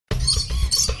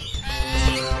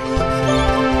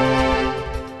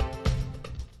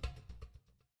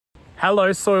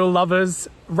Hello soil lovers,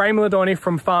 Ray Milidoni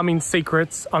from Farming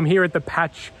Secrets. I'm here at the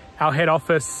patch, our head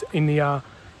office in the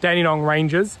Dandenong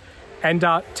Ranges. And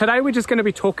today we're just going to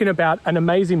be talking about an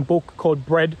amazing book called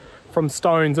Bread from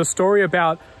Stones, a story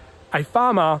about a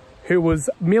farmer who was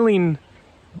milling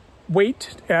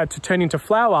wheat to turn into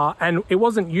flour, and it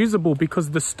wasn't usable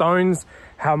because the stones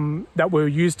that were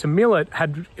used to mill it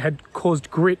had caused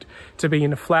grit to be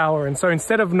in the flour. And so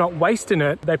instead of not wasting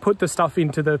it, they put the stuff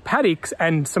into the paddocks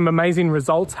and some amazing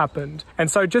results happened.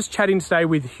 And so just chatting today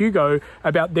with Hugo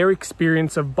about their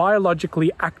experience of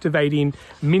biologically activating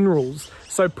minerals.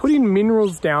 So putting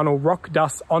minerals down or rock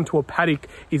dust onto a paddock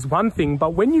is one thing,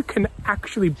 but when you can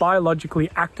actually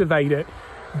biologically activate it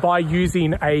by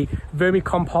using a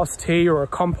vermicompost tea or a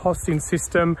composting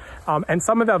system, and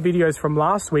some of our videos from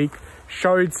last week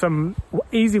showed some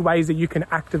easy ways that you can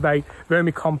activate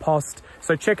vermicompost.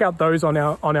 So check out those on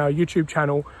our YouTube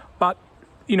channel. But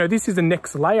you know, this is the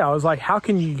next layer. I was like, how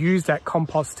can you use that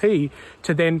compost tea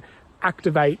to then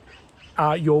activate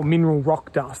your mineral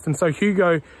rock dust? And so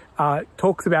Hugo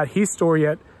talks about his story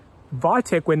at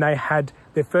Vitec when they had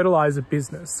their fertilizer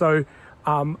business. So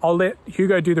I'll let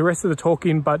Hugo do the rest of the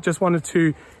talking, but just wanted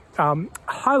to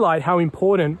highlight how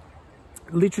important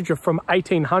literature from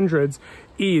 1800s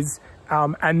is,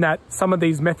 and that some of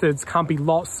these methods can't be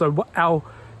lost. So our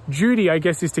duty, I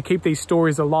guess, is to keep these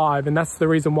stories alive, and that's the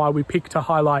reason why we picked to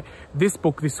highlight this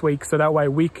book this week, so that way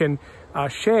we can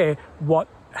share what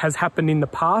has happened in the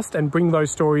past and bring those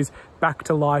stories back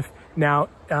to life now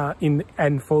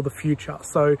and for the future.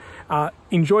 So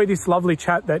enjoy this lovely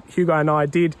chat that Hugo and I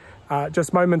did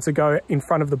just moments ago in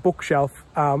front of the bookshelf,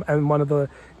 and one of the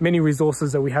many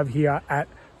resources that we have here at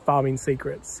Farming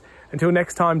Secrets. Until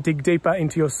next time, dig deeper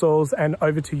into your soils, and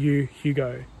over to you,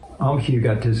 Hugo. I'm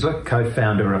Hugo Disler,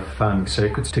 co-founder of Farming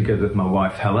Secrets, together with my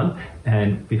wife Helen,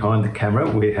 and behind the camera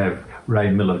we have Ray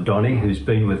Milidoni, who's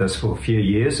been with us for a few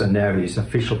years, and now he's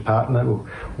official partner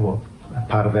or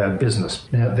part of our business.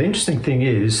 Now, the interesting thing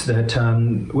is that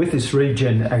with this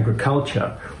regen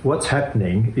agriculture, what's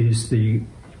happening is the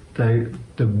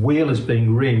wheel is being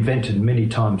reinvented many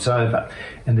times over,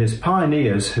 and there's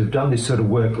pioneers who've done this sort of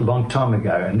work a long time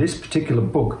ago. And this particular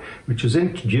book, which was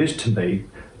introduced to me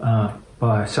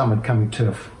by someone coming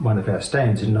to one of our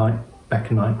stands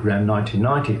back in around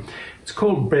 1990, it's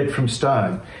called Bread from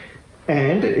Stone,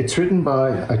 and it's written by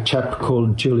a chap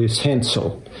called Julius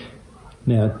Hensel.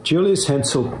 Now, Julius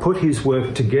Hensel put his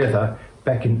work together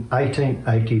back in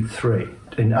 1883.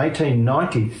 In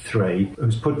 1893, it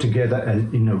was put together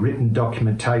in a written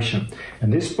documentation.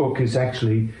 And this book is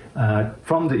actually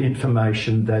from the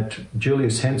information that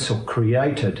Julius Hensel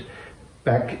created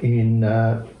back in,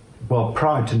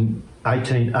 prior to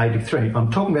 1883. I'm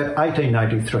talking about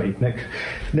 1883.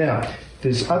 Now,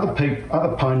 there's other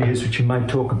pioneers which you may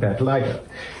talk about later.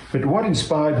 But what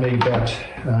inspired me about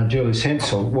Julius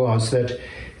Hensel was that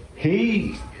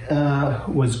he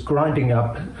was grinding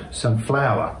up some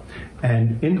flour,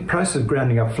 and in the process of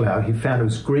grinding up flour, he found it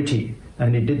was gritty,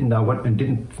 and he didn't know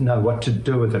what to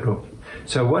do with it.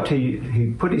 So what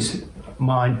he put his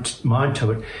mind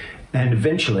to it, and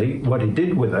eventually what he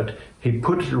did with it, he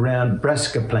put it around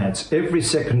brassica plants. Every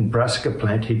second brassica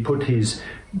plant, he put his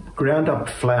ground up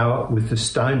flour with the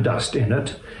stone dust in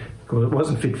it, because it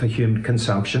wasn't fit for human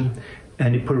consumption,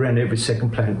 and he put it around every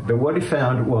second plant. But what he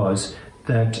found was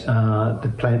that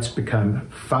the plants become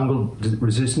fungal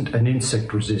resistant and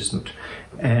insect resistant.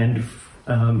 And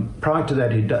prior to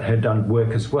that, he had done work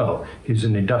as well. He was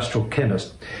an industrial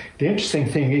chemist. The interesting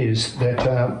thing is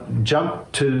that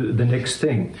jump to the next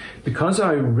thing. Because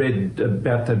I read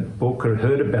about the book or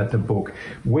heard about the book,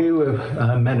 we were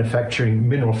manufacturing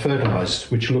mineral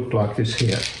fertilizers, which looked like this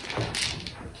here.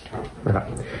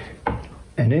 Right.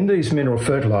 And in these mineral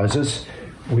fertilizers,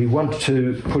 we want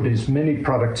to put as many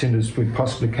products in as we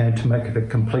possibly can to make it a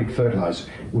complete fertilizer.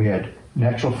 We had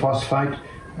natural phosphate,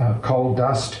 coal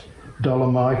dust,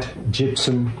 dolomite,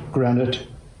 gypsum, granite,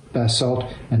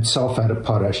 basalt, and sulfate of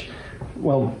potash.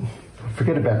 Well,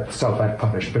 forget about sulfate of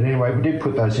potash, but anyway, we did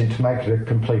put those in to make it a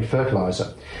complete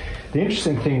fertilizer. The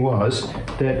interesting thing was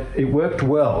that it worked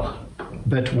well.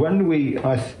 But when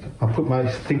I put my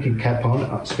thinking cap on,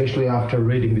 especially after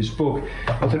reading this book,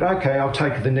 I thought, okay, I'll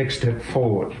take the next step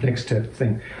forward, next step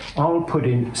thing. I'll put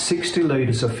in 60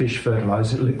 litres of fish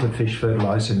fertiliser, liquid fish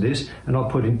fertiliser in this, and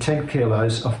I'll put in 10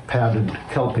 kilos of powdered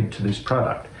kelp to this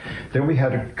product. Then we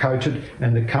had it coated,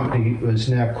 and the company was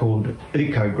now called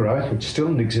Eco Growth, which is still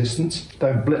in existence.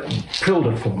 They prilled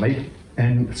it for me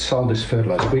and sold this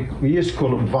fertiliser. We used to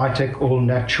call it Vitec All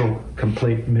Natural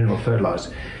Complete Mineral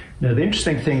Fertiliser. Now, the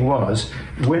interesting thing was,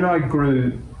 when I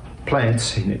grew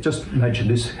plants in it, just imagine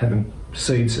this, having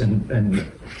seeds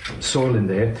and soil in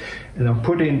there, and I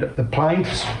put in the plain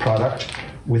product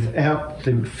without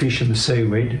the fish and the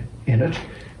seaweed in it,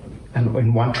 and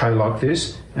in one tray like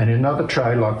this, and in another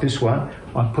tray like this one,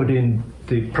 I put in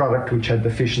the product which had the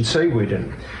fish and seaweed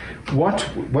in it.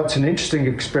 What's an interesting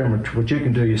experiment, which you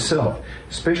can do yourself,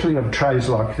 especially on trays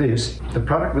like this, the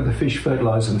product with the fish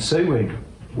fertiliser and the seaweed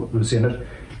was in it,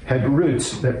 had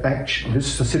roots that actually,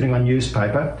 this is sitting on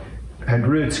newspaper, had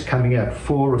roots coming out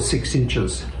 4 or 6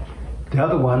 inches. The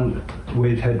other one, where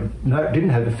it didn't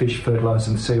have the fish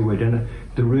fertiliser and seaweed in it,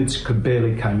 the roots could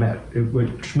barely come out,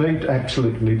 which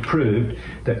absolutely proved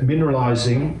that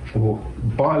mineralizing or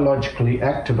biologically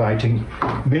activating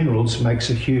minerals makes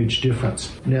a huge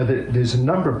difference. Now, there's a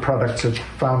number of products that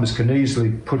farmers can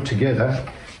easily put together,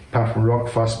 apart from rock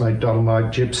phosphate,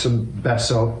 dolomite, gypsum,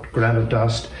 basalt, granite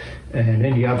dust, and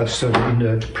any other sort of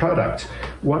inert product.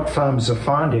 What farmers are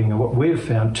finding, and what we've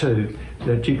found too,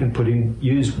 that you can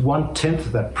use 1/10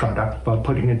 of that product by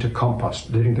putting it into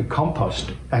compost, letting the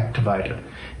compost activate it.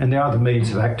 And there are other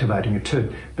means of activating it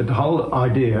too. But the whole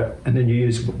idea, and then you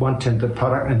use 1/10 of the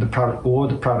product, and the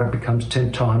product becomes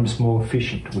 10 times more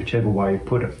efficient, whichever way you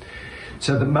put it.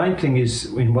 So the main thing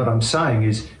is, in what I'm saying,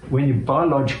 is when you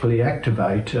biologically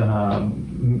activate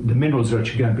the minerals that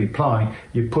you're going to be applying,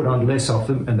 you put on less of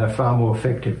them, and they're far more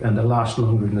effective, and they last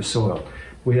longer in the soil.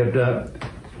 We had,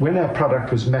 when our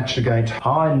product was matched against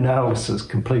high analysis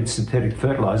complete synthetic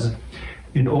fertiliser,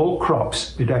 in all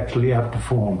crops it actually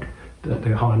outperformed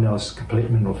the high analysis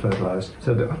complete mineral fertiliser.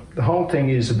 So the whole thing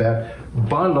is about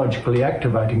biologically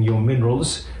activating your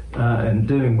minerals and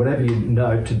doing whatever you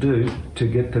know to do to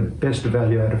get the best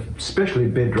value out of especially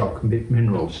bedrock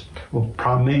minerals or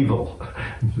primeval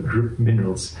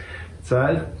minerals.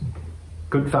 So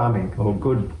good farming or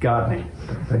good gardening.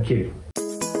 Thank you.